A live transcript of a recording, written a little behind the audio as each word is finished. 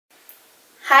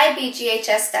Hi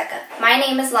BGHS DECA. My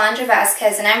name is Alondra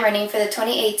Vasquez and I'm running for the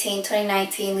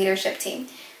 2018-2019 leadership team.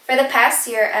 For the past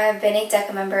year, I have been a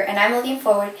DECA member and I'm looking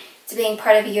forward to being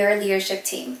part of your leadership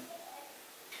team.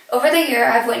 Over the year,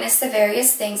 I've witnessed the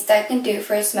various things DECA can do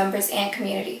for its members and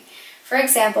community. For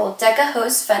example, DECA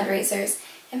hosts fundraisers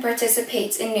and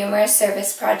participates in numerous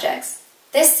service projects.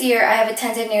 This year, I have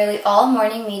attended nearly all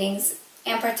morning meetings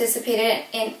and participated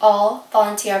in all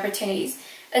volunteer opportunities.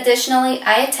 Additionally,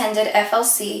 I attended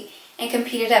FLC and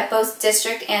competed at both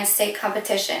district and state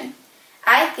competition.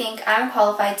 I think I'm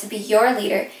qualified to be your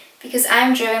leader because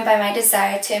I'm driven by my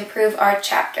desire to improve our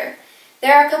chapter.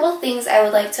 There are a couple things I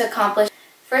would like to accomplish.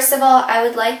 First of all, I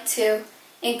would like to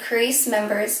increase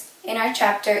members in our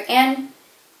chapter and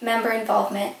member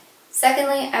involvement.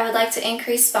 Secondly, I would like to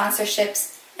increase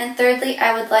sponsorships. And thirdly,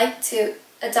 I would like to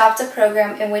adopt a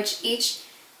program in which each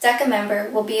DECA member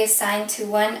will be assigned to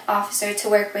one officer to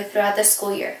work with throughout the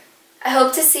school year. I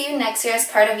hope to see you next year as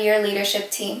part of your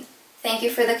leadership team. Thank you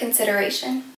for the consideration.